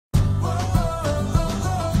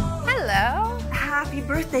Happy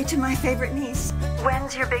birthday to my favorite niece.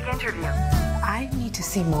 When's your big interview? I need to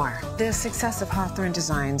see more. The success of Hawthorne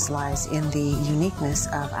Designs lies in the uniqueness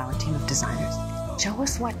of our team of designers. Show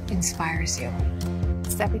us what inspires you.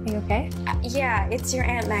 Is everything okay? Yeah, it's your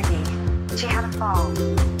Aunt Maggie. She had a fall.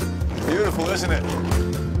 Beautiful, isn't it?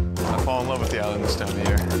 I fall in love with the island this time of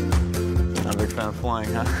year. I'm a big fan of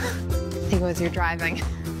flying, huh? I think it was your driving.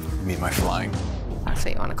 You mean my flying? That's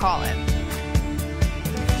what you want to call it.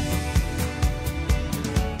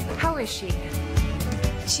 How is she?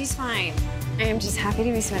 She's fine. I am just happy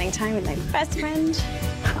to be spending time with my best friend.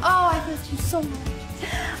 Oh, I miss you so much.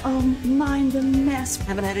 Oh, mind the mess.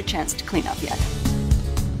 Haven't had a chance to clean up yet.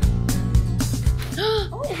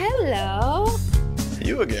 Oh, hello.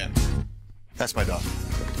 You again. That's my dog.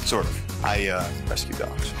 Sort of. I rescue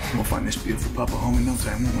dogs. We'll find this beautiful puppa home in no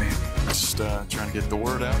time, won't we? Just trying to get the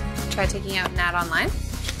word out. Try taking out an ad online?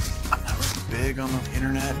 I'm not really big on the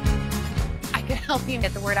internet. I could help you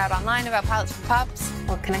get the word out online about Pilots for Pups.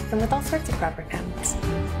 We'll connect them with all sorts of proper families.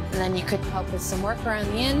 And then you could help with some work around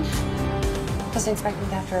the inn. Wasn't expecting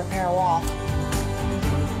to have to repair a wall.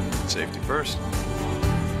 Safety first.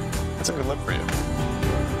 That's a good look for you.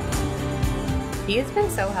 He has been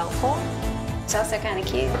so helpful. It's also kind of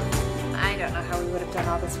cute. I don't know how we would have done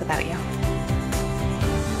all this without you.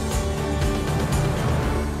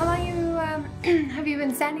 How long have you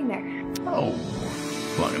been standing there? Oh,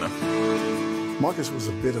 long enough. Marcus was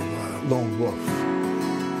a bit of a lone wolf.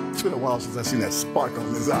 It's been a while since I've seen that sparkle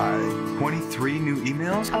in his eye. 23 new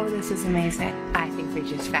emails? Oh, this is amazing. I think we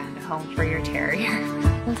just found a home for your terrier.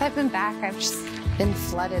 Since I've been back, I've just been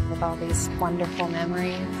flooded with all these wonderful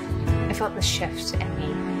memories. I felt the shift in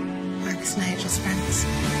me. Marcus and I are just friends.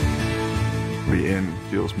 The inn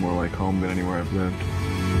feels more like home than anywhere I've lived.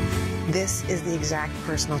 This is the exact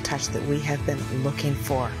personal touch that we have been looking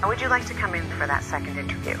for. Would you like to come in for that second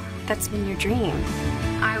interview? That's been your dream.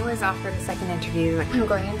 I was offered a second interview. I'm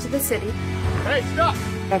going into the city. Hey, stop!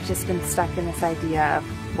 I've just been stuck in this idea of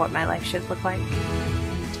what my life should look like.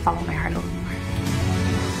 To follow my heart a little.